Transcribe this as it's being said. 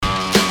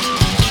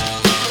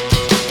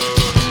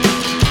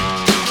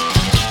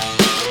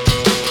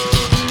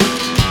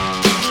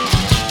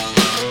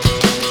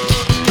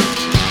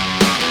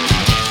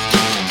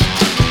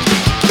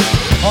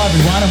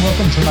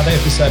another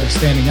episode of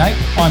Standing 8.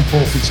 I'm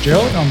Paul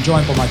Fitzgerald and I'm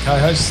joined by my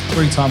co-host,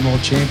 three-time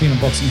world champion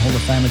and Boxing Hall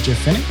of Famer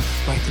Jeff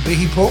Fennick. Great to be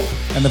here, Paul.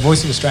 And the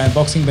voice of Australian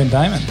boxing, Ben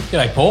Damon.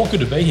 G'day, Paul. Good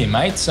to be here,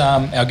 mates.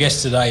 Our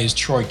guest today is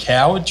Troy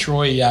Coward.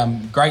 Troy,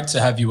 great to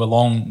have you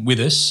along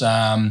with us.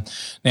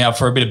 Now,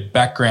 for a bit of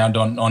background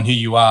on who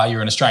you are,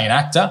 you're an Australian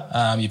actor.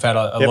 You've had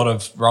a lot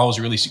of roles,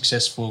 a really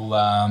successful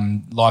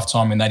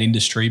lifetime in that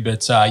industry,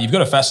 but you've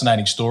got a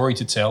fascinating story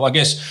to tell. I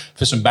guess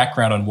for some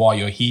background on why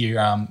you're here,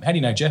 how do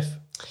you know Jeff?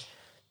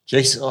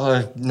 Jeez,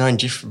 I've known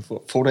Jeff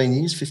for 14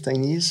 years,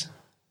 15 years.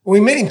 Well, we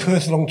met in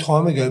Perth a long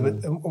time ago,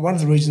 but one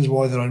of the reasons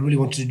why that I really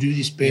wanted to do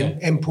this, Ben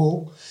and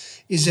Paul,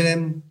 is that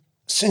I've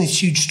seen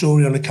this huge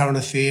story on the current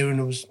affair, and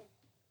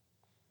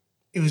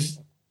it was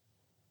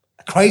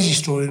a crazy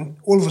story. And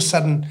all of a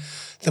sudden,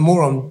 the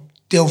more I'm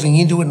delving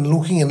into it and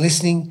looking and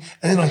listening,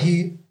 and then I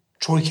hear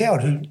Troy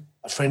Coward, who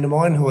a friend of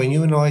mine who I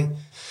knew, and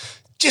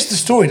just the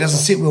story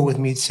doesn't sit well with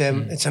me. It's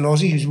an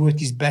Aussie who's worked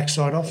his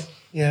backside off,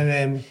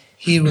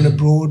 here and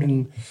abroad,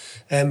 and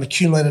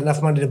accumulated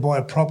enough money to buy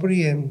a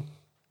property, and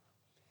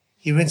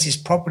he rents his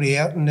property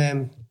out,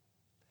 and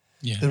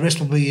the rest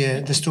will be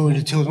the story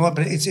to tell tonight.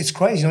 But it's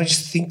crazy. I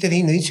just think that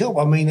he needs help.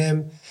 I mean,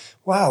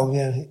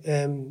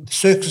 the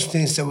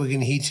circumstances that we're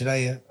going to hear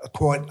today are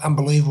quite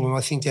unbelievable, and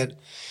I think that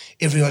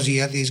every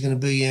Aussie out there is going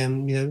to be,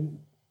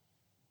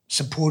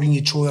 supporting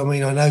you, Troy. I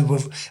mean, I know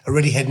we've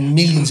already had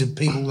millions of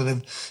people that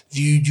have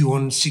viewed you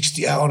on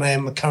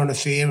a current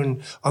affair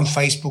and on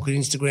Facebook and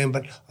Instagram,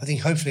 but I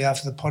think hopefully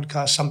after the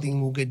podcast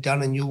something will get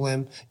done and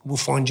we'll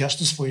find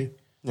justice for you.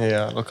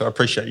 Yeah, look, I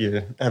appreciate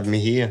you having me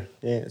here.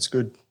 Yeah, it's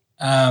good.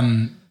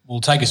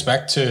 We'll take us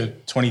back to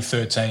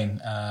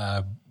 2013.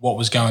 What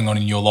was going on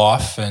in your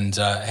life and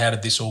how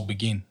did this all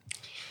begin?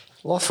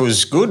 Life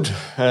was good.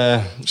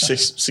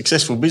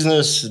 Successful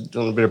business,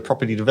 doing a bit of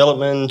property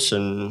development,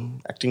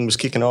 and acting was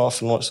kicking off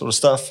and all that sort of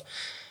stuff.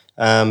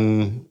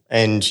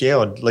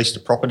 I'd leased a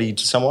property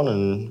to someone,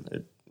 and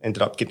it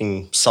ended up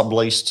getting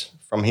subleased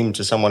from him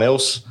to someone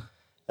else.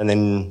 And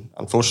then,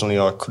 unfortunately,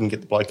 I couldn't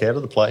get the bloke out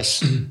of the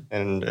place,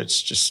 and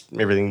it's just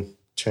everything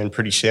turned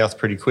pretty south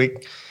pretty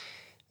quick.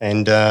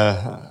 And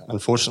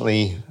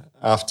unfortunately,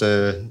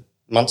 after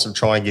months of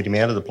trying to get him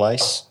out of the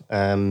place,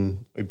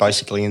 we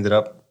basically ended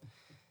up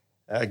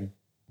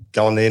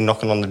going there,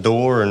 knocking on the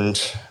door,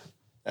 and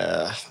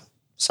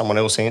someone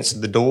else answered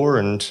the door,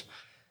 and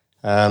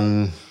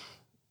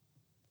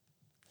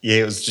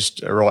it was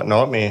just a right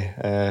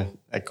nightmare.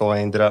 That guy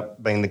ended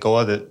up being the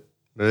guy that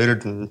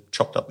murdered and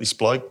chopped up this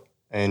bloke,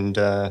 and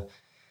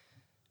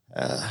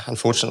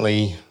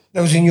unfortunately...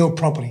 That was in your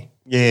property?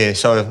 Yeah,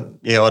 so,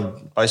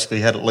 I'd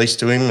basically had it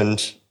leased to him,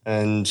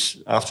 and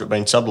after it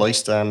being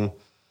subleased,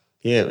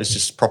 it was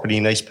just property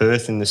in East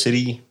Perth in the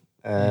city.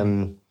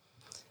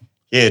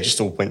 It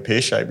just all went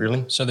pear-shaped,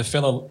 really. So the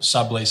fellow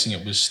subleasing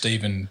it was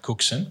Stephen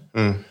Cookson,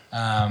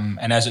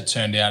 and as it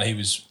turned out, he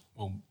was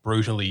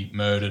brutally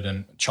murdered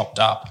and chopped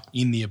up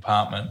in the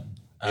apartment,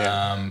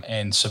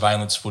 and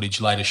surveillance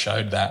footage later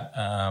showed that.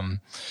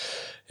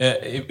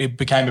 It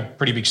became a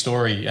pretty big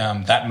story,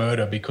 that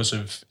murder, because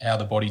of how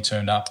the body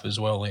turned up as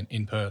well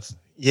in Perth.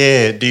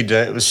 Yeah, it did.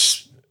 It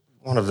was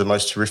one of the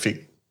most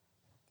horrific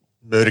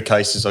murder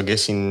cases, I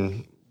guess,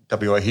 in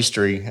WA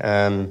history.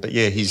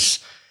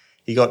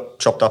 He got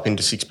chopped up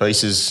into 6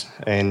 pieces,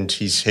 and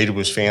his head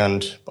was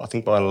found, I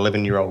think, by an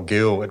 11-year-old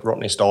girl at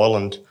Rottnest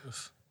Island.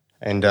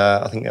 And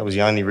I think that was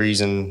the only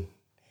reason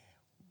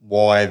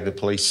why the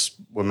police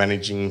were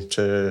managing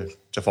to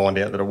find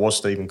out that it was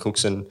Stephen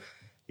Cookson.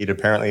 He'd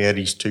apparently had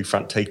his 2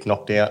 front teeth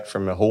knocked out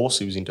from a horse.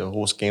 He was into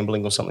horse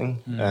gambling or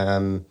something.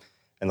 And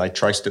they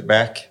traced it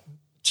back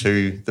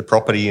to the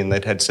property, and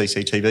they'd had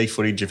CCTV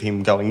footage of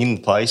him going in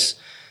the place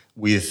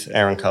with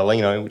Aaron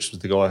Carlino, which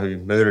was the guy who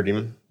murdered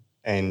him,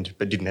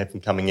 but didn't have him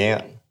coming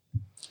out.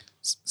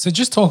 So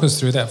just talk us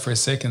through that for a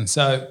second.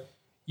 So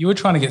you were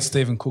trying to get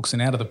Stephen Cookson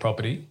out of the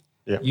property.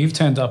 Yep. You've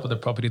turned up at the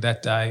property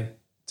that day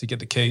to get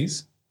the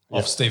keys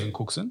off Stephen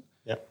Cookson.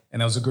 Yep. And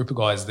there was a group of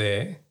guys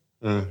there,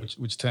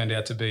 which turned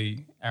out to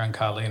be Aaron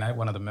Carlino,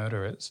 one of the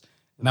murderers.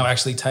 And they were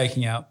actually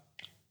taking out,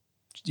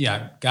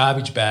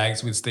 garbage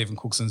bags with Stephen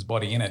Cookson's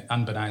body in it,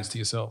 unbeknownst to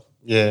yourself.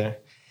 Yeah.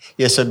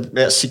 Yeah, so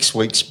about 6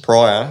 weeks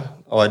prior,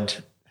 I'd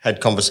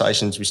had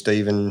conversations with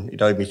Stephen.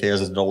 He'd owed me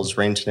thousands of dollars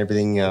rent and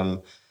everything.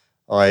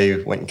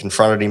 I went and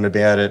confronted him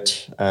about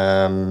it,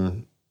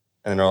 and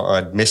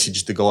I'd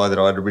messaged the guy that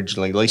I'd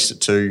originally leased it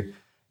to.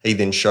 He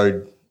then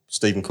showed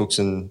Stephen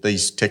Cookson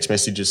these text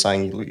messages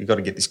saying, you've got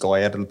to get this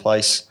guy out of the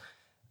place.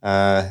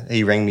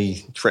 He rang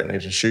me, threatening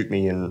to shoot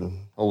me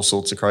and all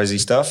sorts of crazy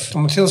stuff.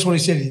 Tell us what he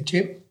said,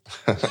 Jim.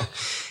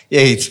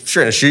 Yeah, he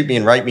threatened to shoot me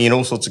and rape me and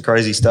all sorts of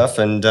crazy stuff.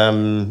 And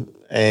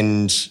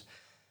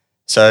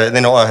so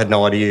then I had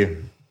no idea,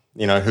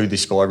 who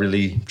this guy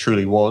really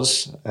truly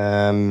was.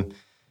 And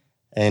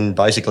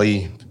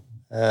basically,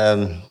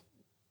 so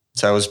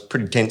it was a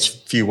pretty tense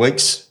few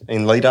weeks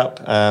in lead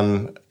up.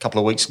 A couple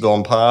of weeks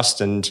gone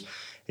past, and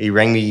he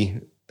rang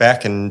me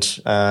back and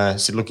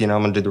said, look, I'm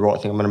going to do the right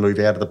thing. I'm going to move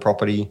out of the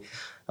property.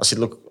 I said,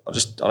 look, I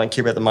don't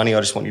care about the money. I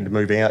just want you to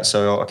move out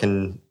so I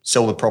can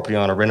sell the property. I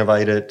want to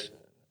renovate it.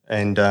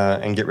 and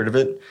get rid of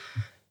it.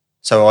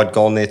 So I'd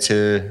gone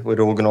there we'd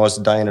organised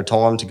a day and a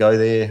time to go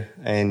there,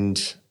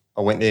 and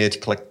I went there to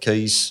collect the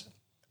keys,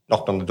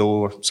 knocked on the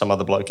door, some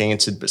other bloke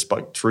answered but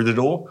spoke through the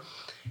door,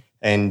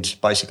 and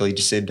basically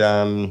just said,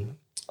 I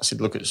said,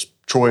 look, it's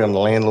Troy, I'm the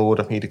landlord,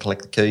 I'm here to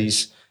collect the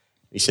keys.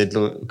 He said,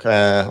 look,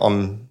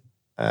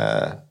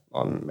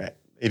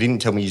 he didn't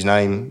tell me his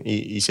name.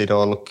 He said,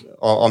 oh, look,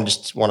 I'm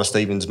just one of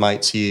Stephen's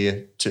mates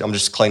here. I'm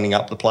just cleaning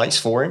up the place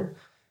for him.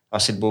 I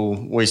said, well,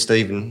 where's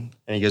Stephen?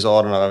 And he goes, oh,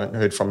 I don't know, I haven't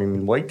heard from him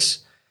in weeks.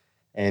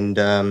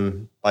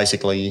 And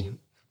basically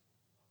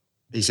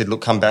he said,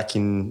 look, come back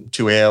in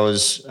 2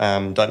 hours.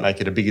 Don't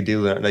make it a bigger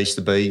deal than it needs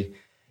to be.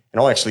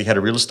 And I actually had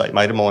a real estate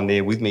mate of mine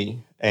there with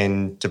me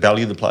and to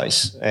value the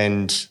place.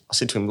 And I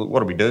said to him, look,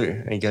 what do we do?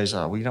 And he goes,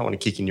 oh, well, you don't want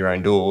to kick in your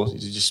own door.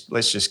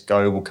 Let's just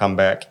go, we'll come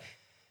back.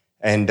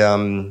 And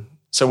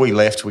so we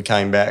left, we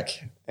came back,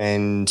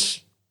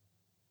 and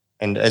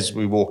as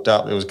we walked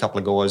up, there was a couple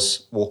of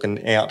guys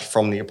walking out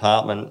from the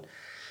apartment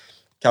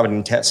covered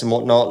in tats and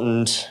whatnot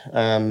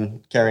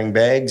and carrying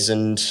bags,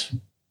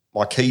 and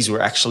my keys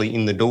were actually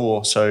in the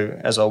door. So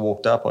as I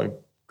walked up, I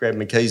grabbed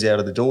my keys out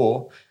of the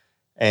door,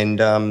 and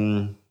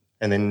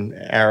then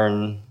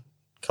Aaron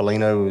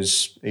Carlino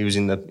was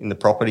in the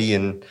property,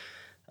 and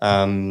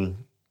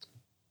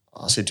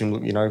I said to him,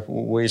 look, you know,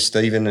 where's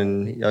Stephen?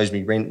 And he owes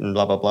me rent and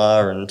blah blah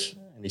blah, and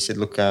he said,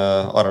 look,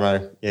 I don't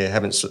know,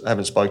 haven't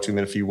spoke to him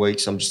in a few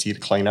weeks. I'm just here to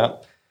clean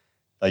up.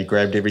 They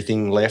grabbed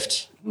everything,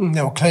 left.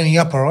 They were cleaning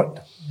up, all right.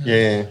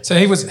 Yeah. So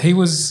he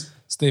was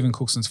Stephen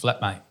Cookson's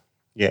flatmate.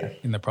 Yeah.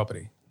 In the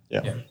property.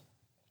 Yeah.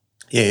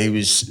 Yeah, he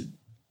was.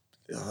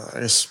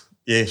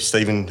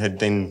 Stephen had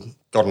then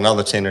got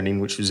another tenant in,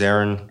 which was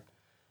Aaron.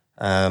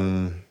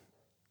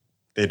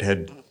 They'd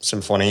had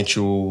some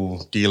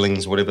financial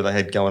dealings, whatever they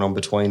had going on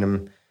between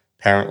them.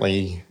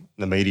 Apparently, in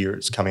the media,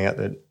 it's come out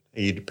that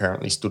he'd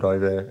apparently stood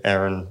over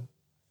Aaron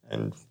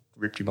and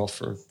ripped him off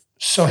for.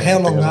 So how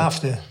long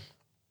after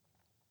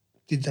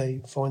did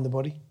they find the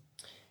body?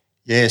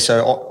 Yeah,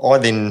 so I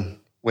then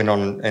went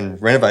on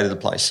and renovated the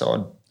place.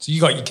 So you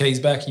got your keys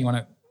back and you want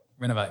to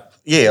renovate?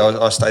 Yeah,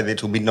 I stayed there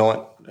till midnight,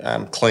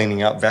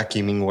 cleaning up,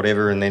 vacuuming,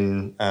 whatever, and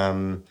then...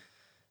 and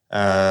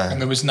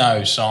there was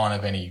no sign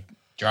of any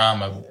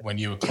drama when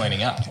you were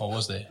cleaning up, or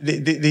was there?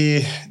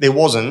 There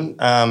wasn't.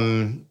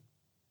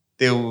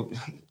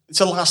 It's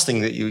the last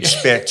thing that you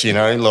expect, you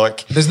know,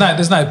 like... There's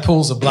no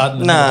pools of blood?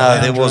 No,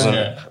 there wasn't.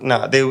 Yeah.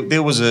 No,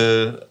 there was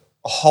a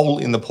hole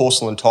in the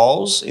porcelain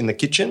tiles in the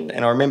kitchen,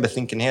 and I remember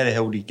thinking, how the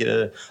hell do you get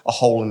a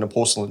hole in the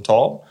porcelain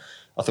tile?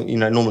 I thought, you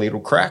know, normally it'll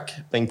crack,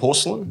 being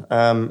porcelain.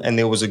 And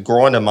there was a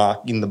grinder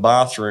mark in the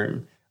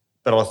bathroom,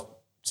 but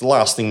it's the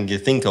last thing you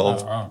think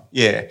of. Oh, right.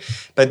 Yeah.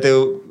 But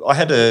I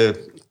had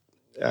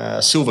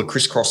a silver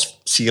crisscross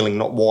ceiling,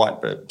 not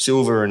white, but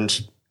silver,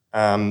 and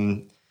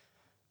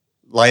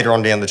later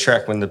on down the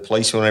track when the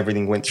police and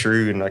everything went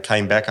through and I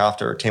came back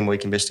after a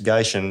 10-week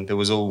investigation, there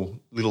was all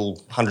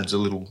hundreds of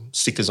little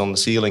stickers on the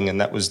ceiling,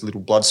 and that was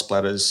little blood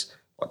splatters,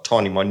 like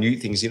tiny,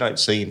 minute things you don't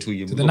see until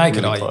you look the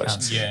naked really eye close. you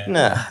can't see. Yeah.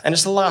 Nah, and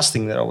it's the last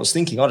thing that I was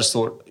thinking. I just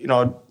thought, you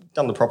know, I'd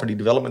done the property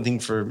development thing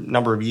for a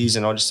number of years,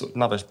 and I just thought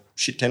another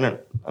shit tenant,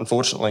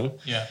 unfortunately.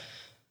 Yeah.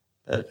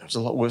 But it was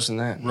a lot worse than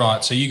that.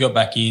 Right, so you got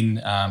back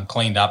in,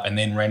 cleaned up, and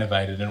then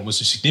renovated, and it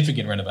was a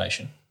significant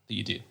renovation that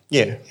you did.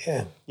 Yeah.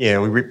 Yeah. Yeah,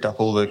 we ripped up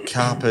all the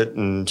carpet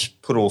and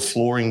put all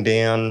flooring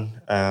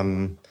down.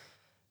 When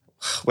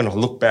I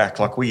look back,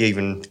 like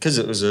because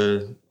it was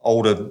a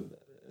older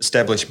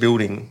established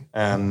building,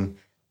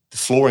 the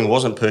flooring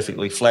wasn't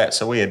perfectly flat.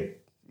 So we had,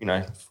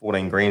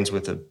 14 grand's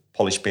worth of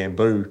polished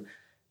bamboo,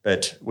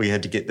 but we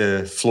had to get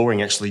the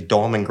flooring actually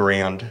diamond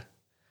ground.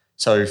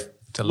 So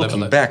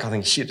looking back, I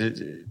think, shit,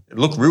 it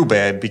looked real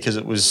bad because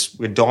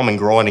we're diamond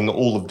grinding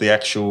all of the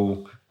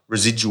actual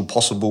residual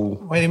possible.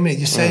 Wait a minute,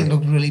 you're saying it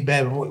looked really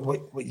bad,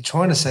 but what you're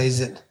trying to say is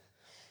that it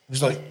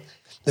was like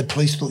the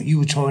police thought you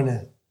were trying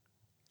to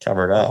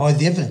cover it up, hide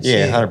the evidence.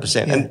 Yeah,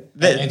 100%.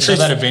 Yeah. And so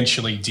that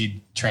eventually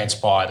did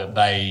transpire that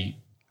they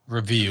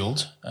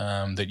revealed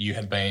that you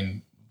had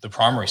been the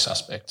primary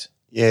suspect.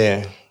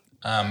 Yeah.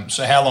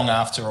 So how long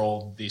after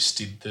all this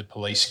did the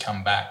police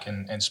come back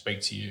and speak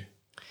to you?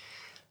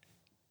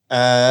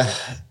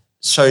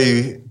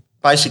 So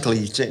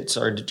basically,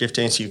 sorry, Jeff,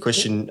 to answer your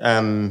question,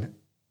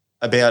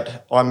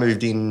 I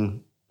moved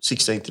in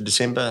 16th of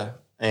December,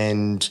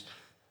 and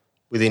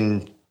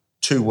within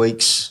 2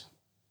 weeks,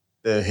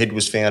 the head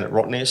was found at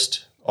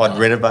Rottnest. I'd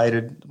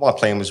renovated. My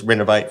plan was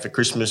renovate for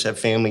Christmas, have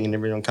family and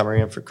everyone come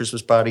around for a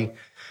Christmas party.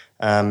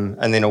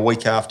 And then a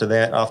week after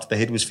that, after the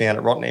head was found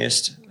at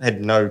Rottnest,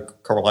 had no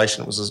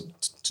correlation. It was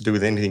to do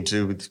with anything to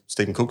do with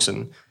Stephen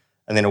Cookson.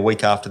 And then a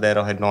week after that,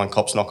 I had 9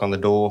 cops knock on the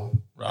door.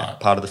 Right.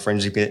 Part of the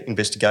forensic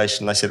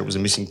investigation. They said it was a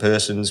missing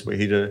persons. We're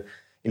here to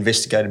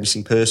investigate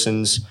missing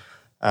persons.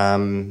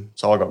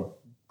 So I got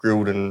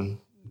grilled, and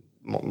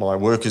my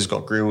workers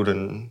got grilled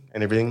and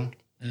everything.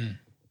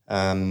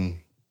 And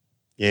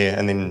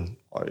then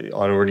I'd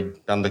already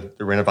done the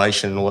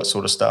renovation and all that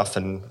sort of stuff,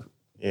 and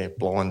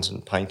blinds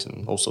and paint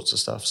and all sorts of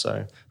stuff.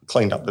 So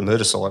cleaned up the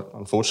murder site,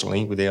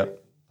 unfortunately, without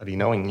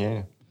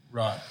knowing.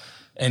 Right.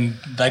 And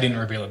they didn't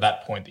reveal at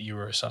that point that you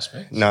were a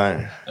suspect?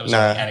 No. That was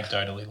like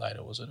anecdotally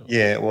later, was it?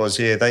 Yeah, it was.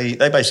 Yeah, they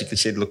basically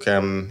said, look,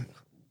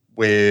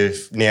 we're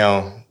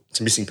now it's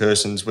missing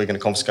persons. We're going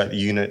to confiscate the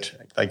unit.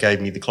 They gave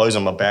me the clothes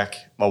on my back,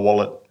 my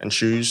wallet and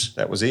shoes.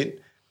 That was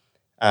it.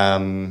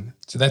 So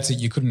that's it.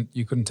 You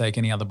couldn't take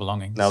any other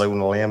belongings. No, they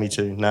wouldn't allow me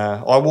to.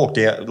 No, I walked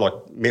out, like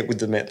met with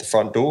them at the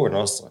front door, and I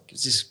was like,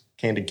 "Is this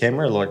candid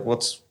camera? Like,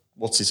 what's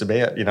this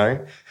about?" You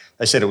know,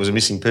 they said it was a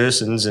missing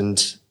persons,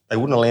 and they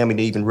wouldn't allow me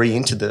to even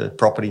re-enter the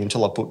property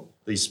until I put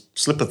these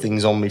slipper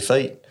things on my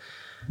feet,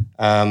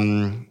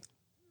 and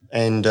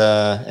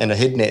a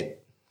head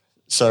net.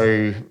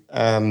 So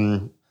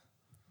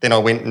then I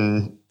went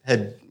and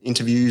had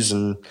interviews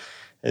and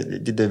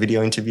did the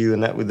video interview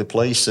and that with the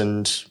police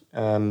and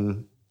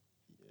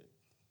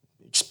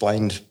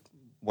explained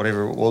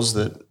whatever it was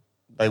that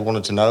they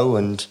wanted to know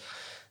and,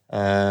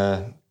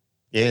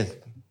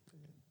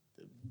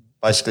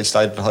 basically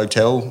stayed at a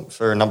hotel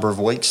for a number of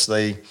weeks.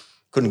 They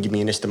couldn't give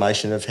me an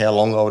estimation of how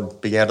long I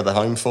would be out of the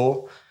home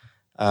for.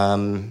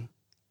 And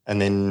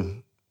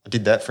then I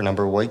did that for a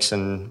number of weeks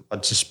and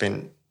I'd just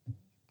spent,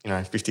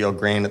 50 odd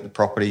grand at the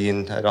property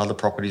and at other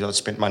properties I'd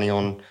spent money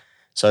on.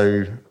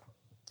 So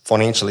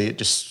financially it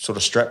just sort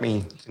of strapped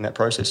me in that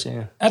process,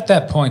 yeah. At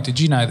that point, did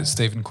you know that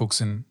Stephen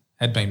Cookson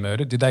had been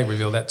murdered? Did they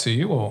reveal that to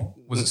you or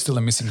was it still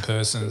a missing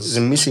persons? It was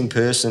a missing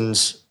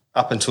persons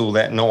up until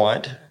that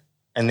night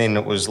and then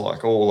it was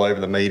like all over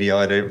the media.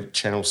 I had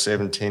Channel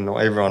 7, 10,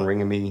 everyone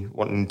ringing me,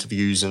 wanting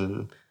interviews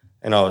and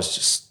I was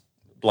just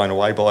blown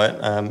away by it.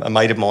 A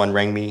mate of mine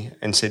rang me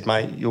and said,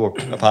 mate, your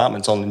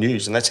apartment's on the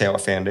news and that's how I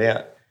found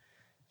out.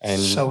 And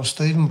so was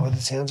Stephen by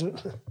the sounds of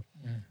it.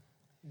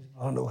 He was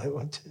blown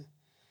away too.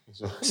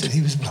 Said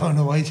he was blown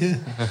away too.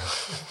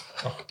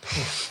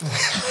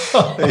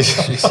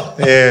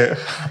 Yeah,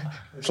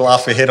 let's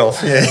laugh your head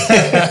off. Yeah,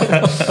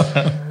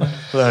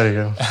 bloody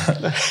hell.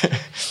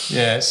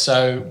 Yeah.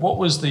 So, what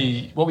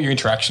were your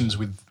interactions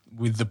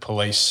with the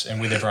police and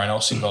with everyone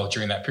else involved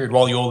during that period?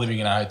 While you're living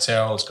in a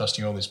hotel, it's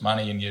costing you all this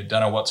money, and you don't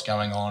know what's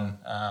going on.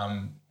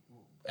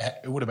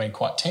 It would have been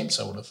quite tense,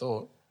 I would have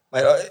thought.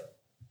 Mate,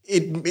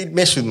 it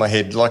messed with my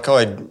head. Like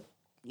I'd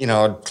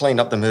cleaned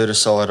up the murder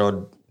site.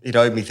 He'd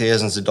owed me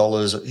thousands of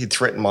dollars. He'd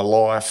threatened my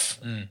life.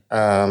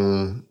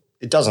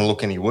 It doesn't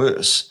look any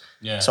worse.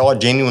 Yeah. So I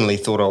genuinely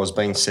thought I was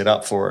being set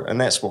up for it, and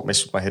that's what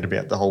messed with my head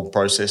about the whole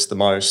process the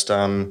most.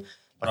 When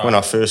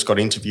I first got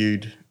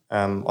interviewed,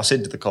 I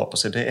said to the cop, I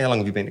said, how long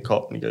have you been a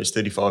cop? And he goes,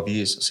 35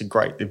 years. I said,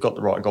 great, they've got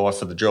the right guy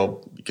for the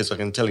job because I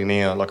can tell you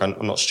now, like I'm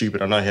not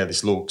stupid. I know how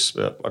this looks,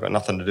 but I've got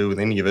nothing to do with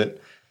any of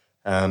it.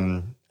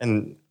 And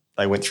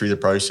they went through the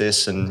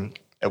process and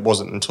it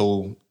wasn't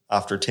until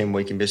after a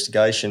 10-week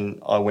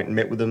investigation, I went and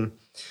met with them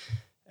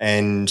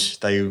and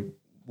they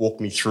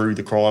walked me through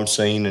the crime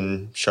scene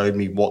and showed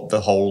me what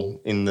the hole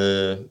in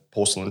the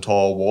porcelain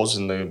tile was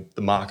and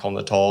the mark on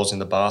the tiles in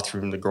the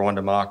bathroom, the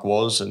grinder mark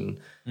was. And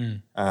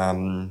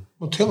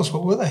well, tell us,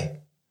 what were they?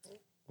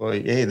 Well,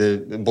 yeah,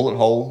 the bullet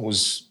hole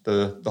was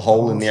the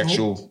hole in the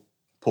actual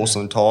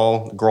porcelain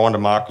tile. The grinder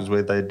mark was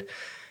where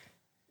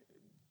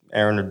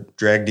Aaron had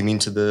dragged him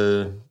into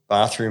the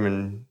bathroom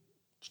and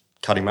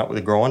cut him up with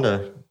a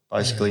grinder,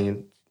 basically,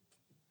 and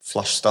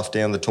flushed stuff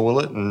down the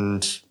toilet.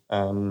 And,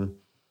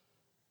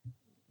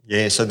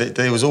 so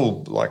there was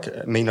all like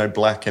amino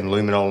black and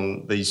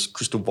luminol, these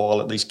crystal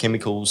violet, these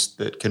chemicals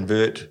that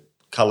convert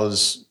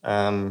colours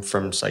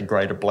from, say,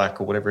 grey to black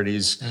or whatever it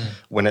is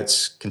when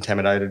it's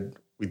contaminated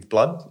with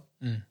blood.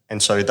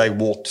 And so they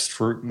walked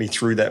me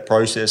through that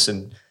process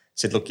and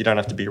said, look, you don't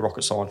have to be a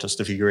rocket scientist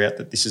to figure out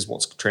that this is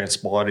what's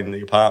transpired in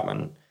the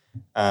apartment.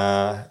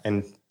 All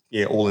in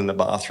the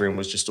bathroom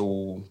was just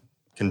all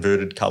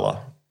converted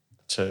colour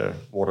to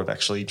what had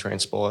actually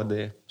transpired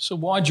there. So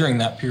why during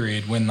that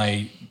period when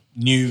they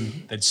knew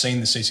they'd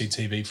seen the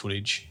CCTV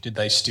footage, did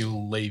they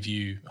still leave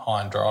you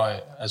high and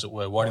dry, as it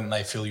were? Why didn't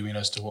they fill you in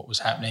as to what was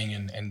happening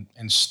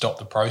and stop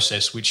the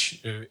process,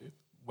 which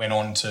went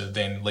on to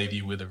then leave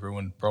you with a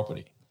ruined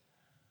property?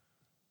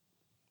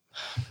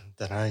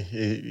 Don't know.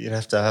 You'd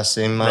have to ask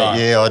them, mate. Right.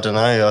 Yeah, I don't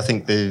know. I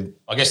think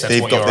I guess that's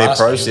they've what got you're their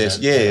asking, process.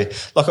 isn't it? Yeah.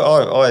 Like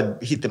I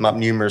hit them up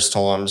numerous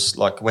times.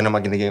 Like, when am I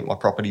going to get my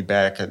property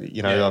back?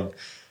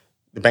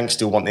 The banks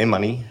still want their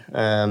money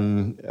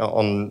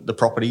on the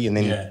property, and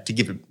then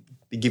to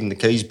be given the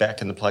keys back,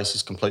 and the place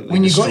is completely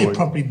when you destroyed. got your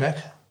property back,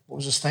 what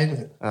was the state of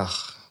it?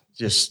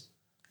 Just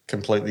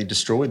completely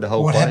destroyed the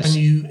whole What place. happened to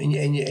you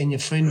and your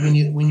friend when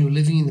you were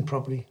living in the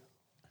property?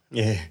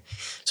 Yeah.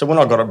 So when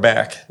I got it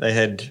back, they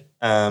had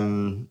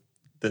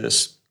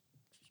the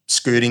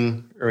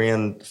skirting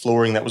around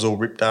flooring that was all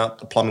ripped up.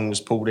 The plumbing was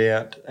pulled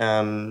out.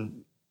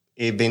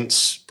 Air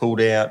vents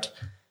pulled out.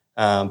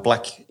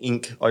 Black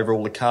ink over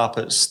all the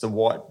carpets. The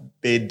white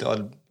bed,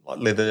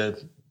 leather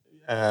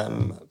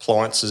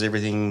appliances.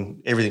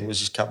 Everything was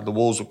just covered. The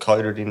walls were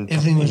coated in.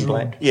 Everything was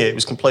black. ruined. Yeah, it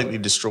was completely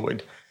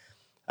destroyed.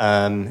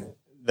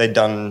 They'd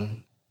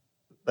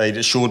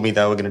assured me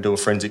they were going to do a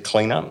forensic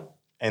cleanup,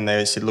 and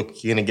they said,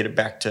 look, you're going to get it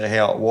back to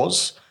how it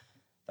was.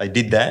 They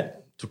did that.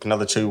 Took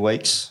another 2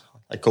 weeks.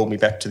 They called me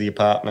back to the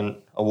apartment.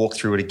 I I walked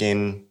through it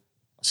again.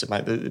 I said,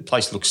 mate, the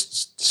place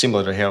looks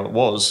similar to how it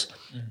was.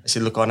 I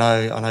said, look, I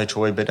know,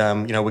 Troy, but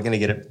we're going to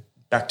get it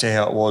back to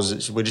how it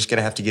was. We're just going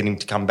to have to get him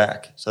to come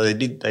back. So they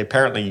did. They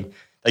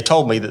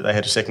told me that they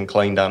had a second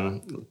clean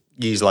done.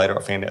 Years later,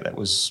 I found out that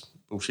was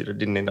bullshit. It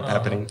didn't end up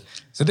happening.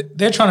 So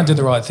they're trying to do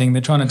the right thing.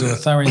 They're trying to do a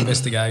thorough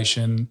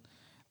investigation.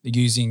 They're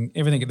using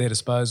everything at their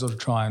disposal to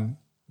try and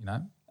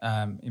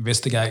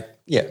investigate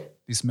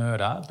this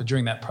murder. But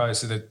during that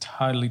process, they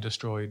totally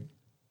destroyed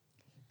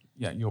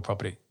your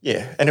property.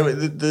 Yeah, and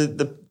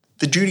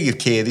the duty of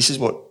care. This is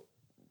what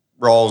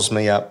riles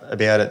me up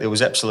about it. There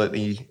was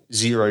absolutely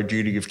zero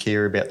duty of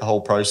care about the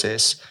whole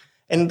process.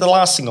 And the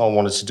last thing I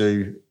wanted to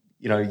do,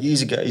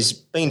 years ago, is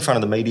be in front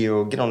of the media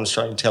or get on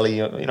Australian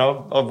telly.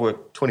 I've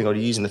worked 20 odd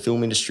years in the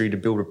film industry to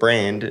build a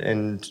brand,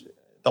 and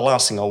the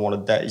last thing I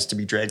wanted that is to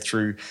be dragged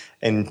through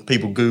and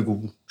people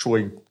Google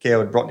Troy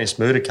Coward Rottnest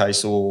murder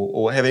case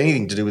or have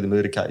anything to do with the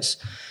murder case.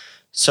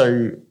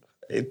 So,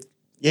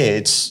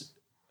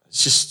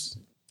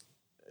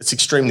 it's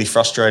extremely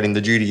frustrating,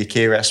 the duty of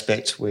care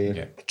aspect where...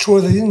 Yeah. Troy,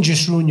 they didn't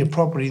just ruin your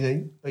property,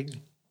 they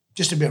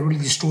just about really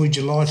destroyed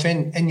your life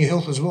and your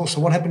health as well. So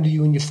what happened to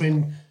you and your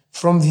friend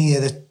from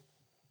the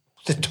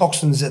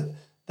toxins that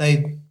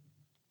they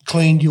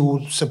cleaned you,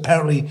 or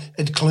apparently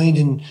had cleaned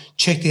and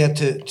checked out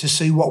to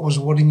see what was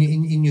what in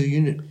your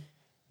unit?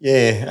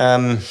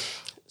 Yeah,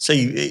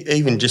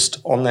 even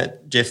just on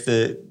that, Jeff,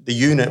 the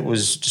unit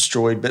was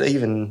destroyed, but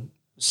even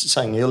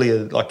saying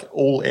earlier, like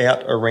all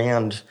out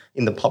around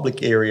in the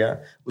public area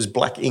was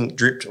black ink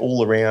dripped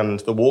all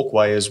around the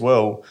walkway as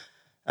well.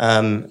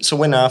 So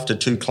went after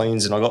 2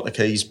 cleans and I got the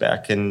keys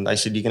back and they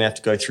said, you're going to have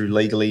to go through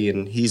legally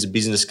and here's a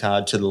business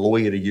card to the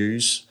lawyer to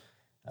use.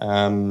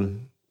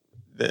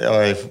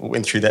 I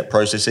went through that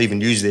process,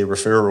 even used their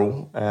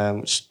referral,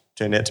 which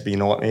turned out to be a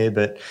nightmare.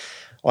 But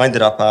I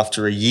ended up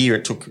after a year,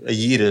 it took a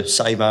year to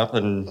save up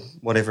and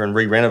whatever and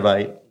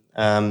re-renovate.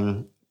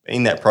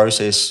 In that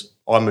process,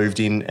 I moved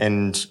in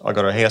and I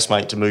got a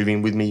housemate to move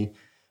in with me,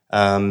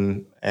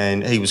 and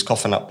he was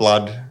coughing up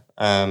blood.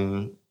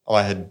 I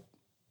had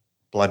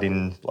blood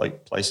in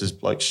places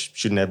blokes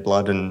shouldn't have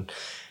blood, and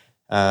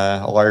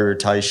eye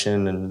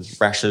irritation and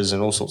rashes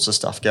and all sorts of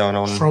stuff going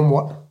on. From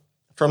what?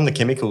 From the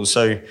chemicals.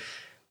 So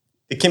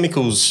the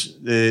chemicals,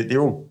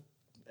 they're all,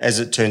 as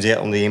it turns out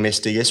on the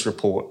MSDS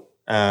report,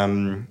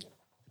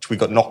 which we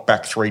got knocked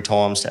back 3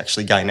 times to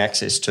actually gain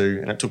access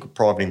to, and it took a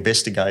private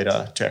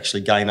investigator to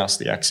actually gain us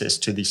the access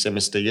to this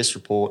MSDS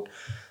report.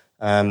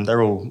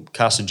 They're all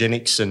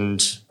carcinogenics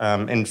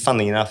and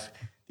funnily enough,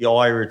 the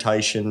eye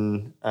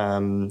irritation,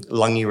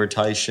 lung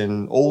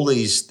irritation, all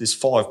there's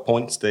 5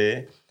 points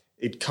there.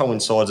 It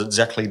coincides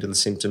exactly to the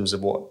symptoms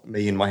of what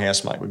me and my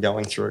housemate were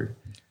going through.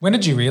 When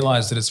did you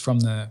realise that it's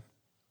from the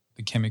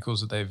chemicals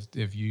that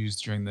they've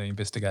used during the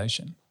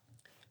investigation?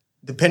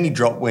 The penny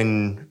dropped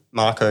when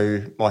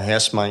Marco, my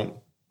housemate,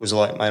 was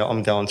like, mate,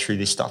 I'm going through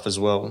this stuff as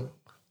well.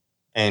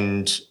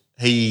 And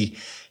he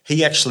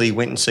actually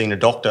went and seen a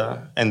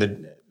doctor, and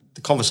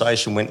the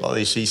conversation went like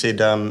this. He said,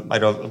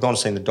 mate, I've gone and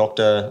seen the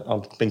doctor.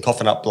 I've been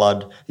coughing up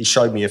blood. He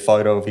showed me a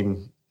photo of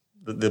him,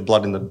 the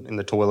blood in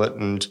the toilet,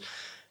 and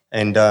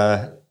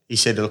he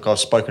said, look, I've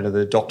spoken to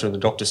the doctor, and the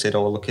doctor said,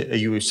 oh, look, are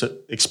you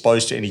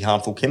exposed to any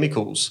harmful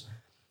chemicals?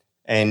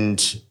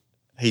 And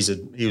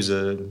he was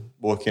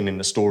working in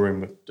the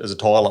storeroom as a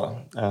tiler,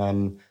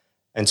 and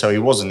so he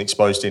wasn't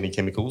exposed to any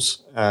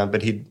chemicals,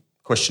 but he'd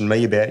questioned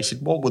me about it. He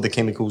said, what were the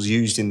chemicals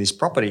used in this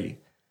property?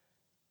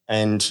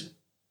 And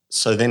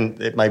so then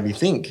it made me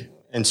think.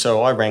 And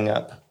so I rang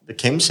up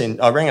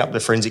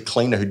the forensic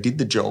cleaner who did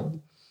the job,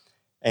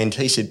 and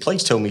he said,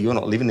 please tell me you're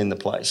not living in the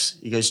place.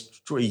 He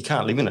goes, you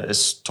can't live in it.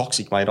 It's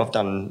toxic, mate. I've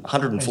done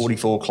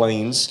 144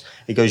 cleans.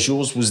 He goes,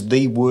 yours was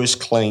the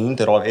worst clean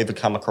that I've ever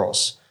come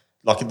across.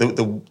 Like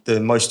the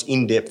most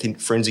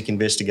in-depth forensic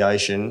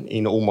investigation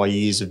in all my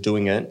years of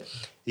doing it.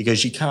 He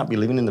goes, you can't be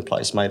living in the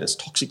place, mate. It's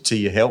toxic to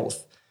your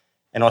health.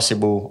 And I said,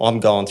 well,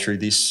 I'm going through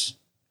this.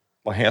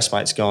 My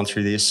housemate's going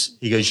through this.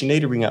 He goes, you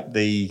need to ring up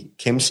the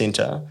Chem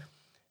Centre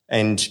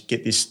and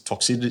get this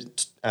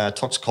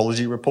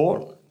toxicology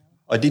report.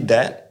 I did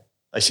that.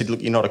 They said,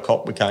 look, you're not a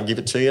cop. We can't give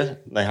it to you.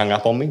 They hung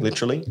up on me,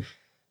 literally.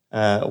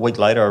 A week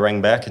later, I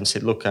rang back and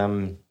said, look,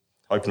 hoping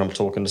I'm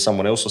talking to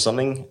someone else or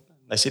something.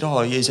 They said,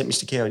 oh, yeah, is that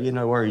Mr. Coward? Yeah,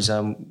 no worries.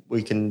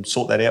 We can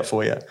sort that out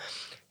for you.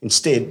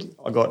 Instead,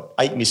 I got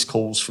 8 missed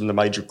calls from the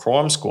Major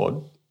Crime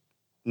Squad.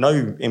 No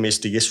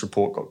MSDS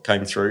report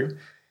came through,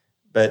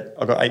 but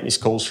I got 8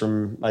 missed calls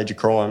from Major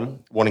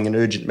Crime wanting an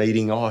urgent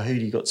meeting. Oh, who do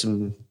you got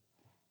some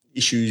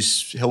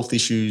issues, health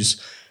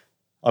issues?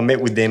 I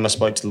met with them. I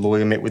spoke to the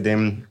lawyer, met with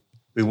them.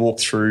 We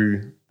walked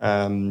through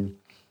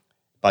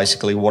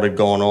basically what had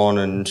gone on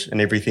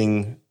and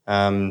everything.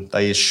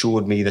 They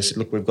assured me, they said,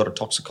 look, we've got a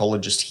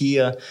toxicologist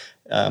here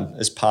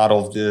as part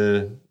of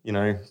the,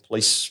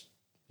 police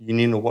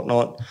union or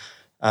whatnot.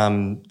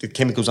 The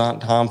chemicals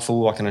aren't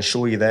harmful, I can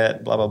assure you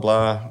that, blah, blah,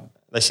 blah.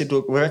 They said,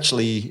 look, we've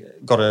actually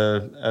got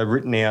a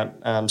written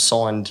out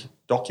signed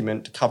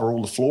document to cover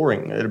all the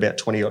flooring at about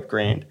 20 odd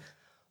grand.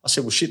 I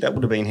said, well, shit, that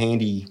would have been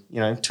handy,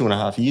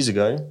 2.5 years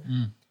ago.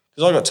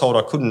 because I got told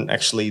I couldn't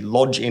actually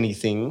lodge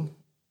anything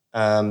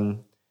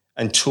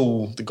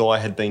until the guy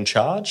had been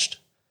charged.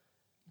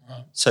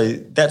 Right. So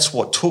that's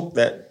what took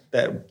that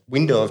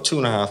window of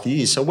 2.5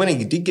 years. So when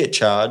he did get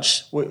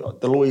charged,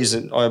 the lawyers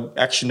and I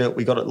actioned it,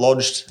 we got it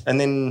lodged, and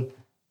then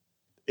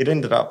it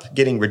ended up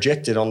getting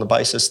rejected on the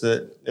basis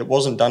that it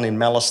wasn't done in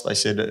malice. They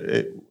said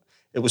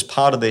it was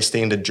part of their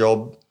standard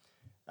job.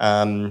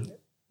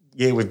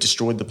 We've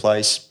destroyed the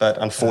place, but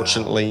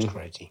unfortunately,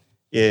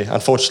 it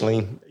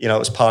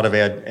was part of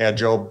our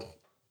job.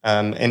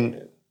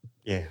 Ben,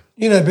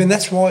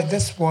 that's why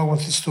I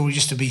want this story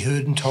just to be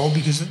heard and told,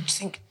 because I just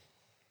think,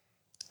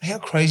 how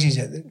crazy is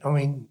that? I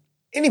mean,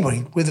 anybody,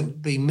 whether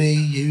it be me,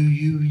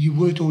 you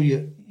worked all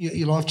your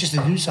life just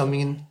to do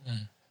something,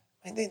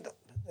 and then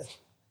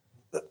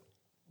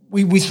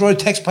we throw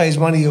taxpayers'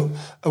 money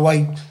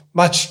away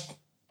much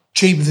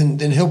cheaper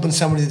than helping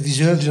somebody that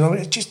deserves it. I mean,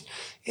 it just,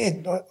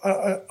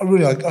 I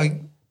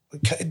really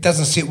it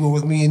doesn't sit well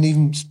with me, and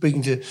even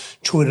speaking to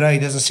Troy today, it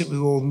doesn't sit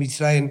well with me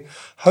today, and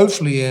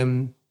hopefully,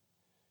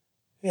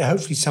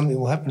 hopefully something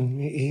will happen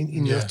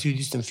in the not too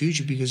distant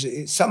future, because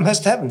something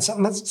has to happen.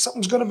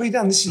 Something's got to be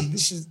done.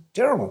 This is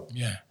terrible.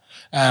 Yeah.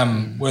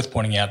 Worth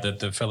pointing out that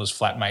the fella's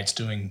flatmate's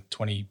doing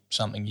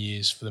 20-something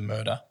years for the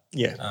murder.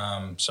 Yeah.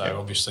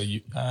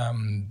 Obviously,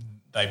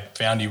 they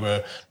found you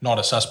were not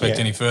a suspect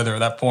any further at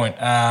that point.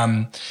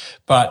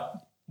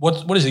 But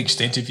what is the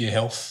extent of your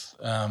health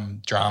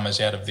dramas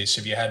out of this?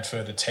 Have you had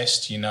further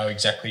tests? Do you know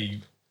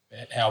exactly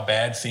how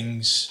bad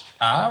things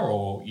are,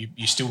 or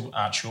you still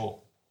aren't sure?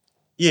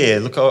 Yeah,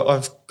 look,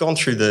 I've gone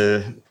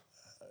through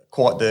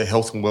quite the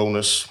health and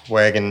wellness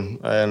wagon.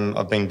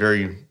 I've been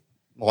very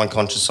mind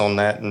conscious on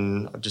that,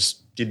 and I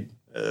just did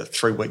a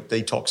 3-week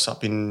detox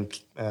up in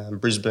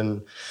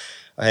Brisbane.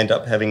 I ended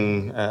up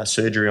having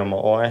surgery on my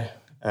eye,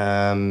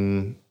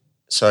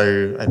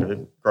 so I had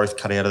a growth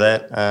cut out of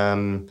that.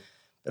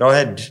 But I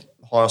had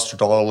high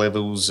estradiol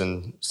levels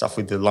and stuff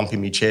with the lump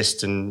in my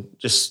chest, and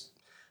just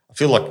I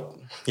feel like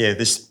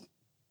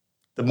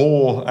the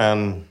more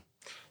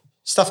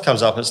stuff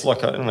comes up, it's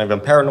like, I don't know if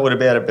I'm paranoid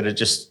about it, but it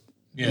just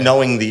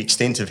knowing the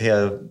extent of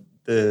how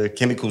the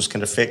chemicals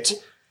can affect.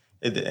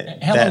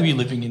 How long were you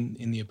living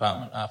in the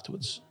apartment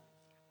afterwards?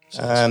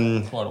 So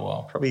quite a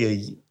while.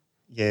 Probably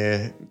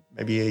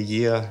maybe a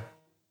year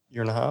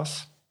and a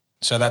half.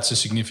 So that's a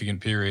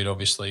significant period,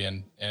 obviously,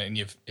 and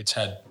it's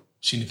had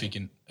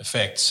significant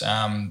effects.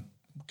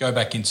 Go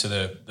back into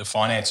the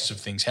finances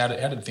of things. How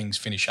did things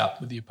finish up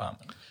with the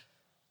apartment?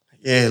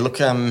 Yeah, look,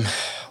 the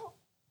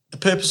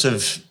purpose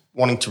of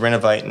wanting to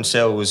renovate and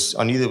sell was,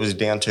 I knew there was a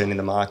downturn in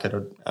the market.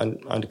 I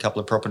owned a couple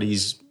of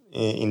properties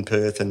in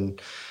Perth, and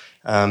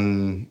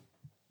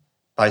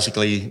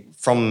basically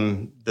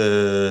from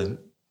the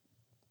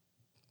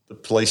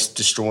police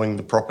destroying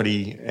the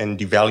property and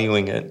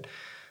devaluing it,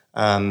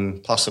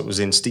 plus it was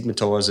then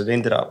stigmatised, it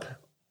ended up...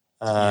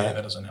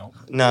 that doesn't help.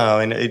 No,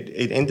 and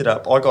it ended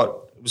up,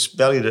 it was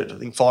valued at, I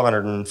think,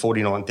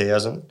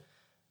 $549,000.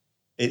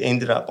 It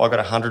ended up, I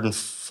got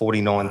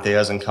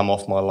 $149,000 come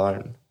off my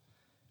loan.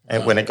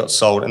 And when it got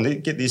sold,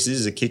 and get this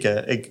is a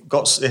kicker, it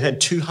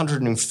had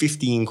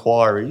 250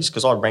 inquiries,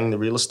 because I rang the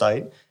real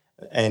estate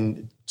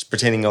and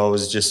pretending I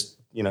was just,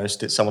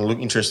 someone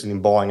interested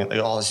in buying it. They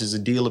go, this is a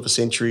deal of a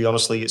century.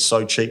 Honestly, it's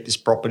so cheap, this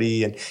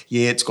property, and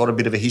it's got a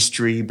bit of a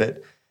history,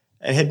 but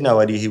I had no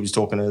idea he was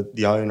talking to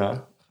the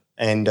owner.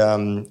 And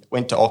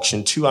went to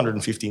auction,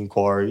 250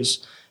 inquiries,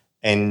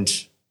 and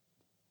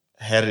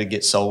how did it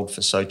get sold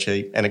for so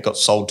cheap? And it got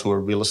sold to a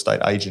real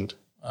estate agent.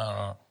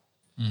 What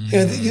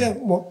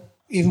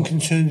even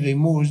concerns me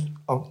more is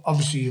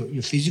obviously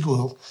your physical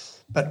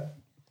health, but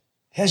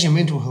how's your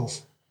mental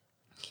health?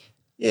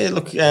 Yeah,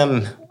 look,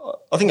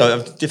 I think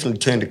I've definitely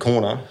turned a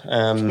corner.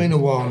 It's been a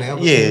while now.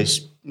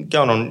 It's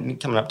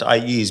coming up to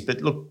 8 years.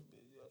 But look,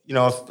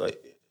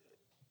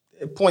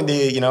 a point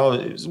there,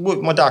 it was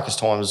my darkest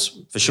times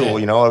for sure.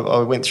 Yeah.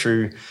 I went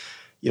through,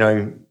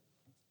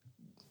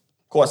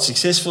 quite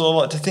successful, I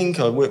like to think.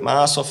 I worked my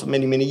ass off for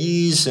many, many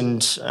years,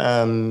 and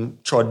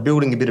tried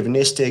building a bit of a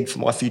nest egg for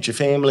my future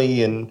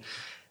family and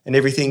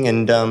everything.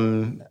 And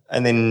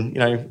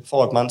then,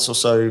 5 months or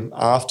so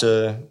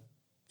after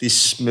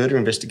this murder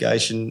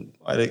investigation,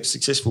 I had a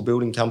successful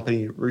building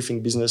company,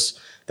 roofing business,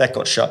 that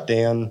got shut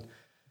down,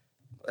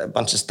 a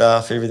bunch of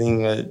staff,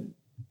 everything.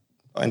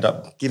 I ended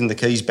up giving the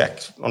keys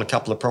back on a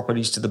couple of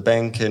properties to the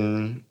bank,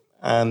 and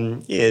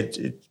it's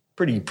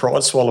pretty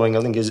pride swallowing,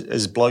 I think,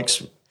 as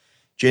blokes.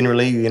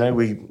 Generally,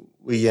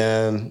 we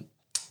our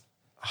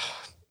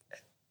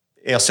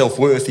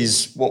self-worth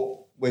is what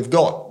we've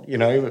got,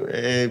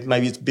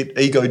 maybe it's a bit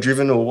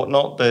ego-driven or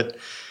whatnot, but,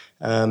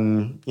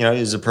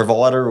 as a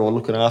provider or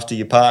looking after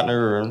your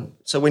partner.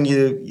 So when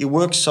you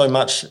work so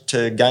much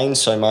to gain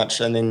so much,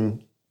 and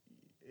then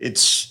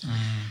it's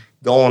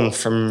gone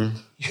from...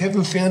 You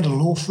haven't found a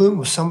law firm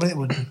or somebody that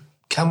would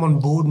come on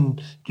board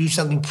and do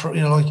something,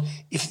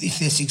 if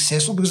they're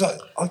successful? Because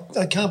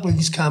I can't believe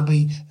this can't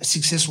be a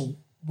successful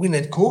win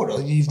at court.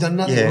 You've done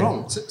nothing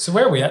wrong. So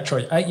where are we at,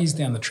 Troy? 8 years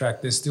down the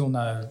track, there's still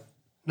no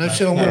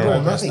settlement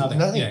or nothing.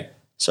 Yeah.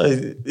 So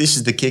this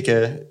is the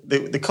kicker.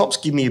 The cops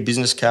give me a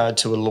business card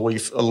to a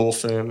law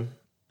firm.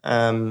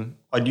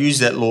 I'd use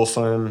that law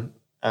firm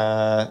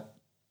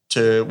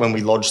to when we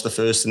lodged the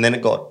first, and then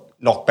it got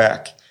knocked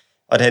back.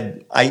 I'd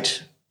had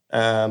 8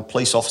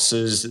 police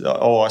officers,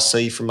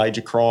 OIC from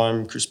Major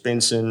Crime, Chris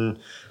Benson,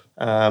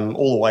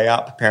 all the way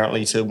up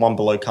apparently to one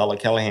below Carla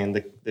Callahan,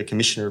 the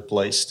Commissioner of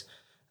Police.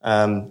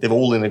 They're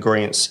all in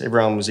agreement.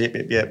 Everyone was yep.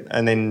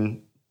 And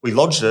then we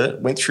lodged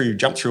it,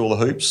 jumped through all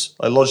the hoops.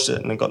 I lodged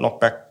it and it got knocked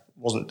back.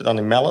 Wasn't done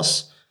in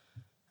malice.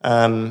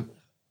 And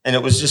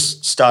it was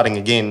just starting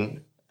again.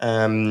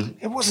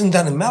 It wasn't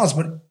done in malice,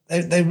 but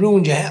they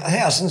ruined your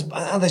house.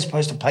 Aren't they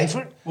supposed to pay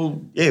for it?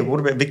 Well, yeah, what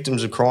about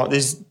victims of crime?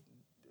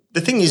 The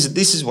thing is,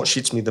 this is what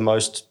shits me the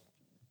most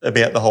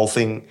about the whole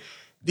thing.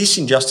 This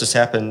injustice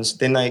happens,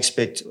 then they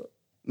expect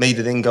me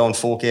to then go and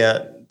fork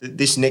out.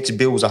 This next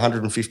bill was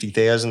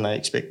 $150,000 they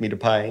expect me to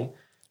pay.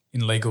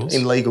 In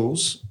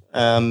legals?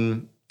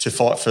 To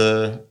fight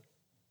for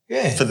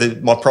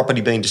my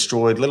property being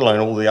destroyed, let alone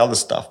all the other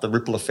stuff, the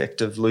ripple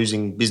effect of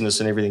losing business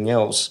and everything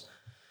else.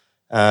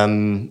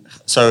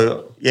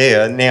 So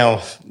now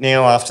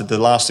after the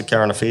last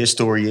current affairs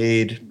story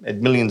aired,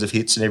 had millions of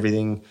hits and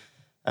everything,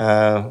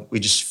 we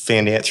just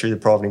found out through the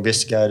private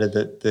investigator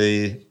that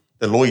the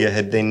lawyer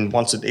had then,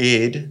 once it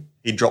aired,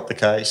 he dropped the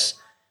case.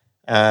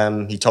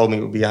 He told me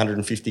it would be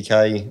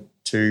 $150K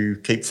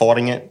to keep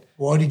fighting it.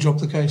 Why did he drop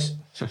the case?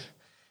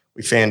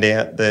 We found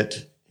out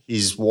that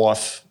his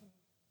wife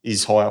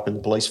is high up in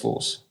the police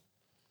force.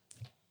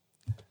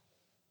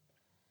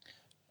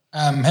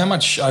 How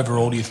much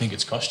overall do you think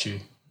it's cost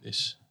you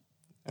this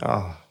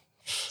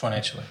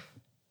financially?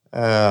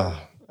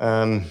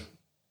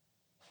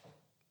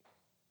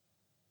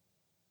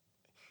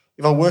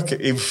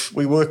 If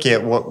we work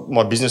out what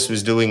my business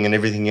was doing and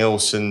everything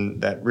else,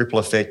 and that ripple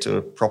effect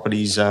of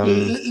properties.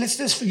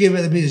 Let's forget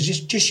about the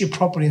business. Just your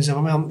property and stuff.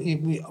 I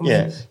mean,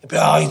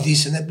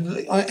 this and that.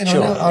 And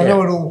sure, I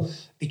know it all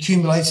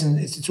accumulates and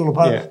it's all a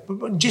part. Yeah.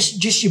 But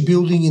just your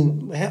building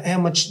and how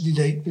much did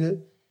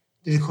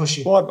it cost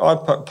you? Well, I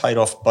paid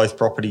off both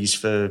properties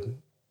for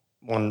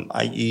one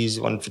 8 years,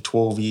 one for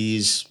 12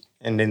 years,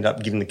 and ended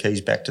up giving the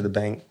keys back to the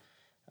bank.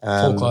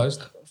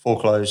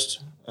 Foreclosed.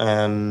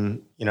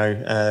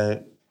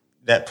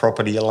 That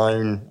property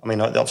alone, I mean,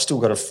 I've still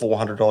got a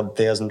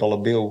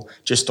 $400,000 bill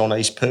just on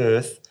East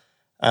Perth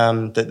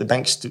that the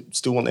banks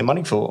still want their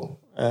money for.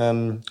 Are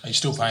you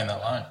still paying that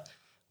loan?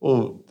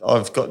 Well,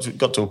 I've got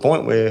to a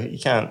point where you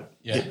can't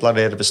get blood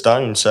out of a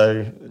stone,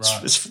 so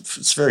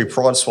it's very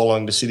pride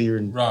swallowing to sit here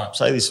and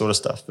say this sort of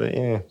stuff. But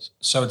yeah,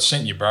 so it's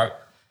sent you broke,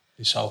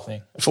 this whole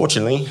thing.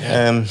 Unfortunately,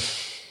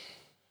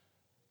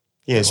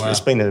 it's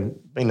been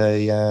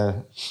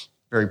a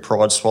very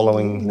pride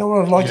swallowing. You know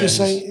what I'd like to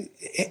say?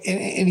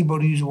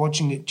 Anybody who's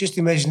watching it, just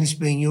imagine this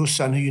being your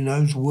son, who you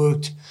know's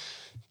worked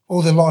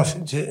all their life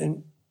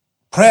and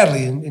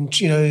proudly, and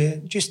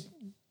just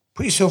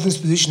put yourself in this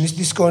position.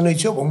 This guy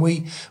needs help, and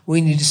we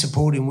need to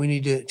support him. We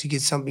need to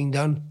get something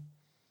done.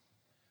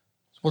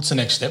 What's the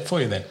next step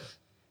for you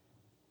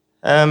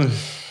then?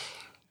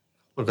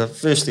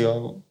 Firstly,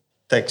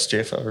 thanks,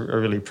 Jeff. I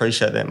really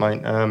appreciate that,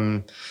 mate.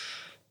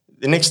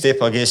 The next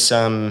step, I guess.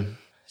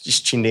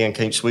 Just chin down,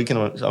 keep squeaking.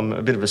 I'm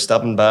a bit of a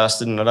stubborn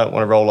bastard and I don't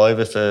want to roll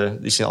over for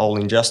this whole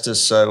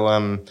injustice. So,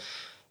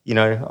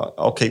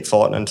 I'll keep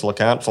fighting until I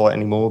can't fight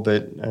anymore.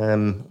 But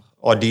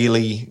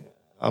ideally,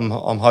 I'm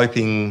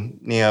hoping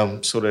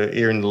now, sort of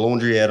airing the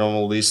laundry out on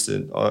all this,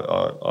 that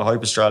I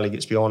hope Australia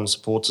gets behind and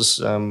supports us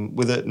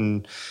with it.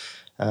 And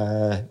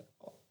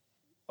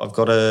I've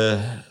got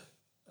a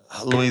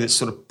lawyer that's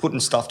sort of putting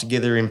stuff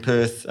together in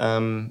Perth,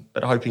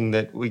 but hoping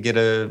that we get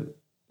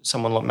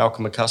someone like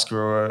Malcolm McCusker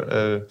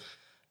or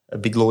a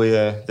big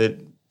lawyer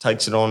that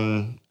takes it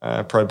on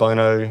pro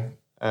bono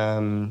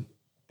and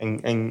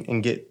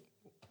get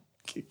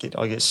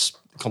I guess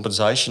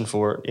compensation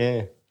for it.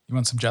 Yeah, you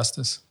want some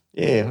justice?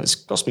 Yeah, it's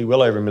cost me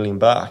well over $1 million.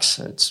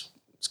 It's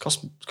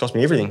cost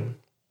me everything.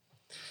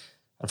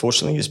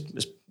 Unfortunately, it's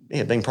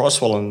being price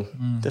swallowing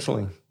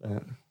definitely.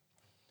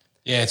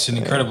 Yeah, it's an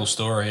incredible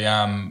story.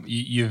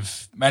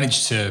 You've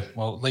managed to,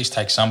 at least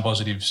take some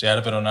positives out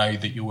of it. I know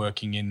that you're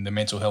working in the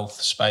mental health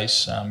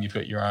space. You've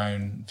got your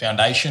own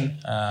foundation.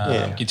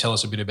 Can you tell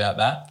us a bit about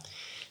that?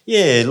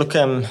 Yeah, look,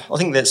 I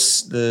think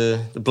that's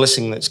the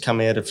blessing that's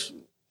come out of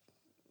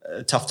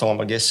a tough time,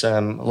 I guess.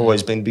 I've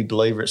always been a big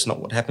believer it's not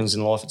what happens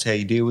in life, it's how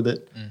you deal with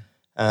it.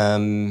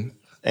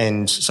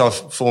 And so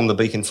I've formed the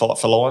Beacon Fight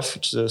for Life,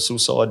 which is a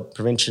suicide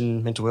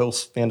prevention mental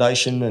health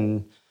foundation,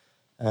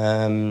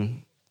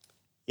 and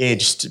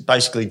just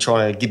basically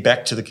trying to give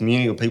back to the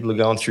community or people who are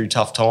going through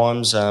tough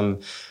times.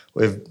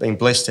 We've been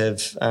blessed to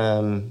have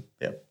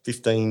about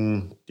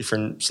 15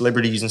 different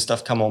celebrities and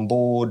stuff come on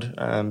board,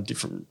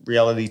 different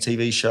reality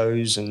TV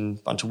shows and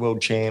a bunch of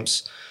world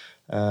champs.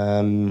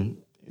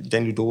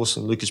 Daniel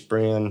Dawson, Lucas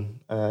Brown,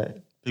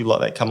 people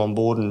like that come on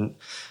board. And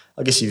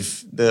I guess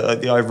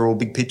the overall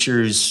big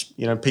picture is,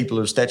 people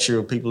of stature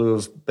or people who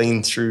have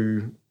been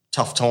through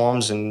tough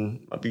times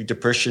and might be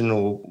depression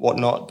or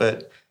whatnot,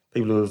 but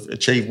people who have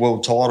achieved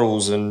world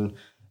titles and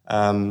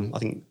I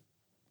think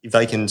if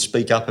they can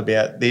speak up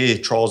about their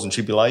trials and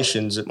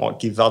tribulations, it might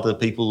give other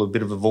people a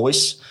bit of a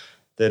voice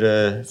that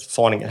are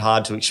finding it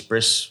hard to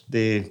express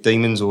their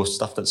demons or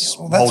stuff that's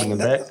holding them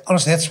back.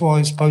 Honestly, that's why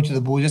I spoke to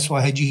the boys. That's why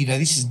I had you here today.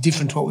 This is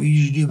different to what we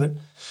usually do, but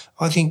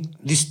I think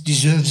this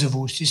deserves a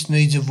voice. This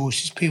needs a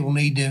voice. These people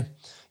need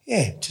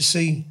to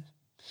see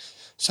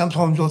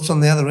sometimes what's on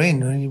the other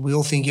end. I mean, we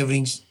all think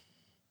everything's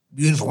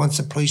beautiful once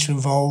the police are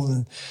involved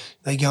and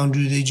they go and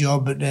do their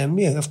job. But,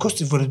 of course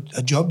they've got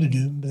a job to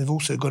do, but they've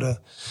also got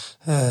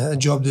a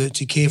job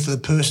to care for the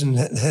person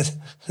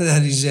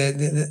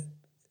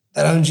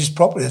that owns this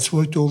property, that's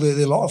worked all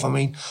their life. I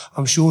mean,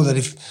 I'm sure that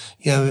if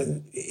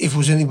it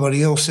was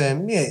anybody else,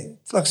 like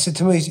I said,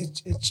 to me,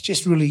 it's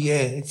just really,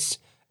 it's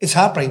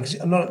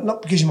heartbreaking.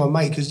 Not because you're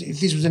my mate, because if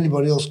this was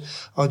anybody else,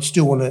 I'd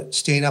still want to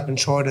stand up and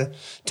try to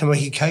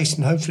make a case,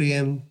 and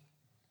hopefully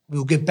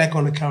we'll get back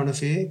on the current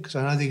affair, because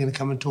I know they're going to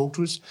come and talk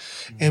to us,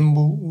 and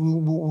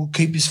we'll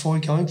keep this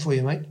fight going for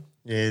you, mate.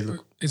 Yeah,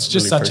 look, it's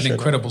just such an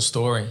incredible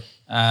story.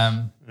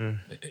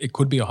 It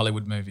could be a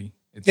Hollywood movie.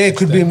 It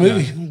could be a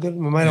movie. We've got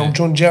my mate old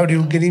John Jarrett,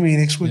 who'll get him here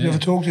next week. Never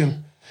talked to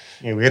him.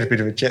 Yeah, we had a bit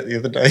of a chat the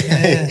other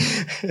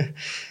day.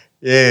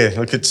 Yeah,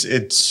 look,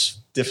 it's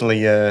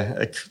definitely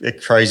a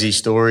crazy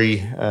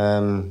story,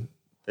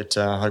 but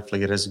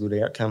hopefully it has a good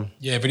outcome.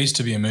 Yeah, if it is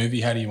to be a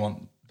movie, how do you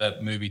want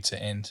that movie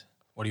to end?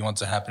 What do you want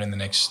to happen in the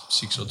next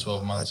 6 or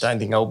 12 months? I don't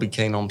think I'll be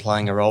keen on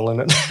playing a role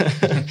in it.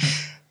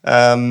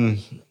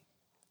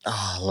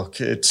 Look,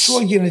 it's...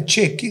 Try getting a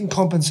check, getting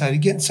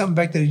compensated, getting something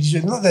back that he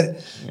deserves. Not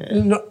that,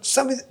 not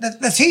something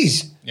that's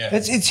his. Yeah.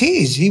 It's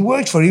his. He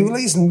worked for it.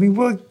 Listen, we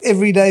worked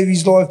every day of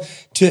his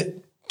life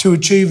to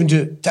achieve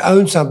and to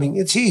own something.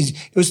 It's his.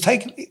 It was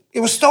taken. It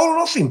was stolen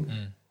off him.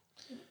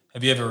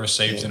 Have you ever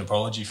received an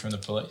apology from the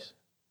police?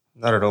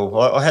 Not at all.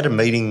 I had a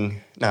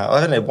meeting. No, I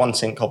haven't had 1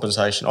 cent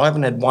compensation. I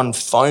haven't had one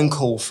phone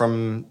call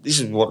from, this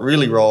is what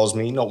really riles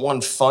me, not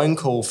one phone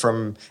call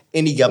from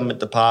any government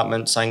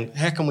department saying,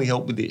 how can we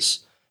help with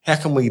this? How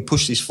can we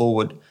push this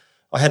forward?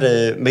 I had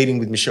a meeting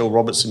with Michelle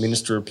Roberts, the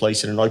Minister of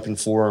Police, at an open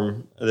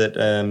forum that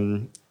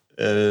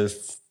a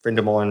friend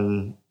of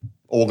mine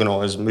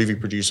organised, a movie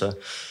producer,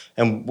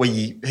 and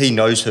he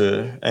knows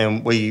her,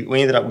 and we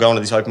ended up going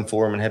to this open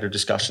forum and had a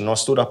discussion. I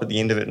stood up at the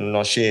end of it and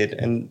I shared,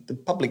 and the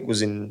public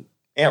was in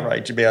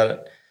outrage about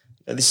it.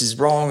 This is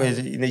wrong,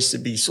 it needs to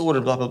be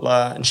sorted, blah, blah,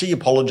 blah. And she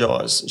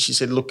apologised. She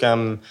said, look,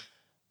 and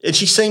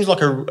she seems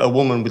like a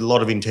woman with a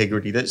lot of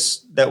integrity.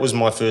 That was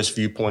my first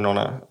viewpoint on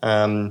her.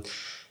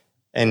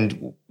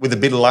 And with a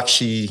bit of luck,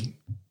 she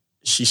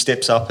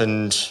steps up,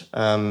 and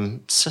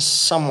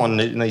someone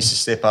needs to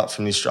step up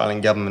from the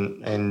Australian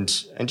government and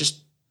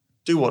just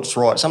do what's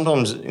right.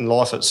 Sometimes in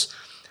life it's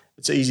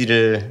easy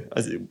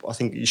I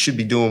think you should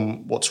be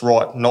doing what's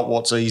right, not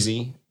what's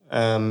easy.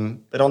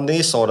 But on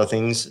their side of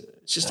things,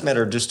 it's just a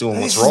matter of just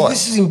doing what's right.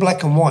 This is in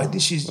black and white.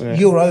 This is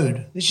your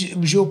owed. It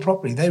was your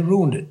property. They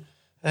ruined it.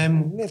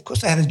 Of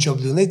course they had a job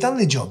to do, and they've done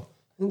their job.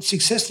 And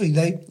successfully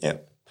they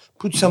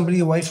put somebody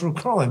away for a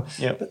crime.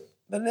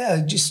 But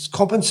now just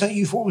compensate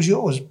you for what was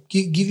yours.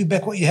 Give you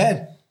back what you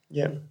had.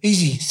 Yeah.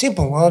 Easy,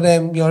 simple. I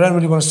don't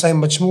really want to say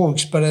much more,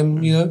 but I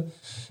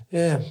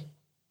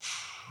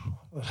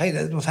hate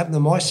that. What happened to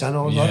my son?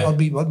 I'd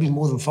be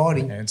more than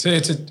fighting. Yeah,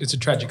 it's a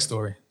tragic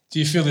story. Do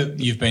you feel that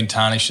you've been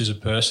tarnished as a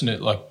person,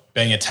 like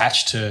being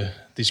attached to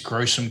this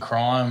gruesome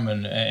crime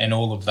and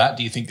all of that?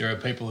 Do you think there are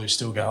people who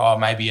still go, oh,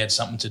 maybe he had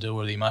something to do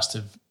with it, he must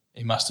have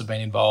been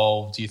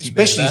involved? Do you think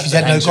especially if he's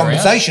had no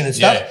compensation and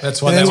stuff? Yeah.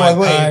 That's why they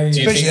won't pay.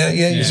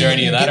 Is there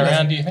any of that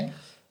around, do you think?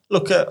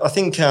 Look, I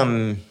think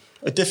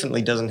it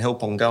definitely doesn't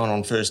help on going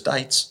on first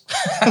dates.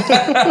 One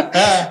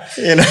hell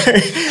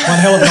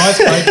of an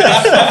icebreaker.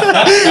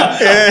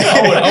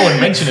 I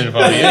wouldn't mention it if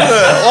I were you.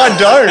 I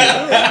don't.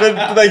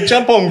 But they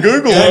jump on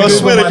Google. I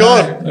swear to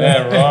God.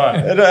 Yeah,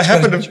 right. It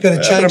happened. You've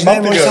got to change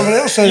name on someone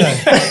else, don't you?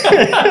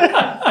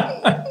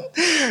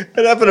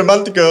 It happened a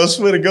month ago, I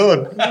swear to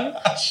God.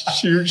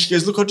 She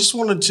goes, look, I just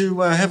wanted to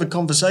have a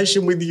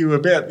conversation with you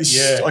about this.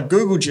 Yeah. I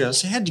Googled you. I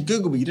said, how'd you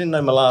Google me? You didn't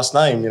know my last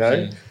name,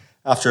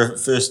 after a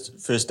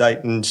first date.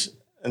 And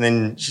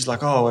then she's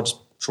like, oh, it's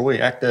Troy,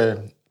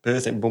 actor,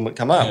 Perth, and boom, it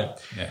come up.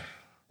 Yeah.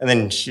 And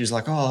then she was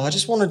like, oh, I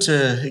just wanted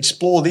to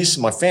explore this.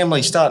 My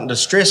family's starting to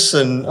stress.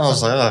 And I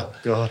was like, oh,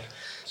 God.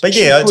 But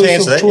to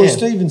answer that, Troy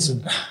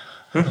Stevenson.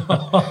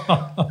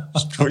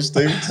 Troy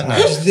Stevenson. No,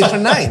 it's a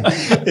different name.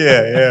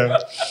 Yeah.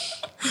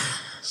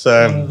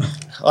 So,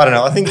 I don't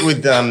know. I think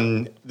with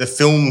the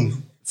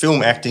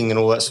film acting and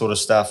all that sort of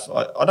stuff,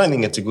 I don't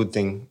think it's a good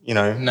thing,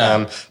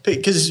 No.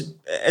 Because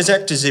as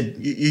actors,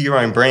 you're your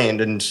own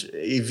brand, and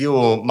if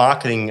you're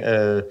marketing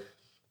a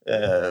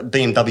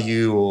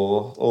BMW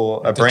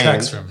or a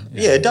brand,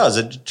 it does.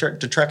 It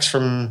detracts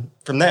from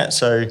that.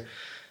 So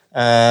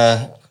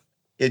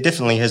it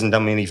definitely hasn't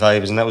done me any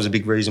favours, and that was a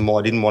big reason why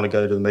I didn't want to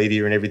go to the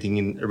media and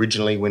everything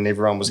originally when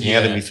everyone was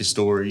hounding me for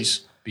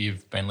stories. But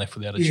you've been left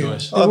without a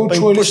choice. I've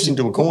been pushed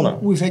into a corner.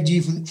 We've had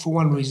you for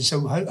one reason,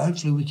 so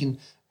hopefully we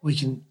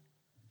can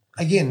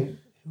again,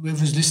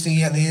 whoever's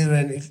listening out there,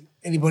 and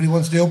anybody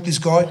wants to help this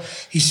guy,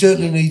 he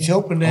certainly needs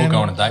help. And I'll go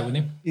on a date with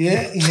him.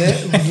 Yeah, we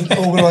can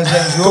organise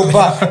that as well.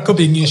 But Could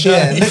be a new show.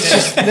 yeah,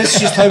 let's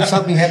just hope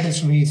something happens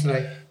from here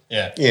today.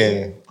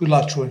 Yeah. Good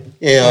luck, Troy.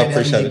 Yeah, I Great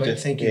appreciate having it. you, mate.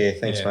 Thank you. Yeah,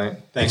 thanks, mate.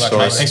 Thanks, Good luck,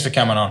 mate. guys. Thanks for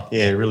coming on.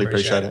 Yeah, really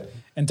appreciate it.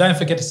 And don't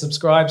forget to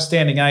subscribe,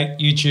 Standing 8,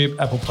 YouTube,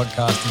 Apple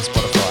Podcast, and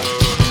Spotify.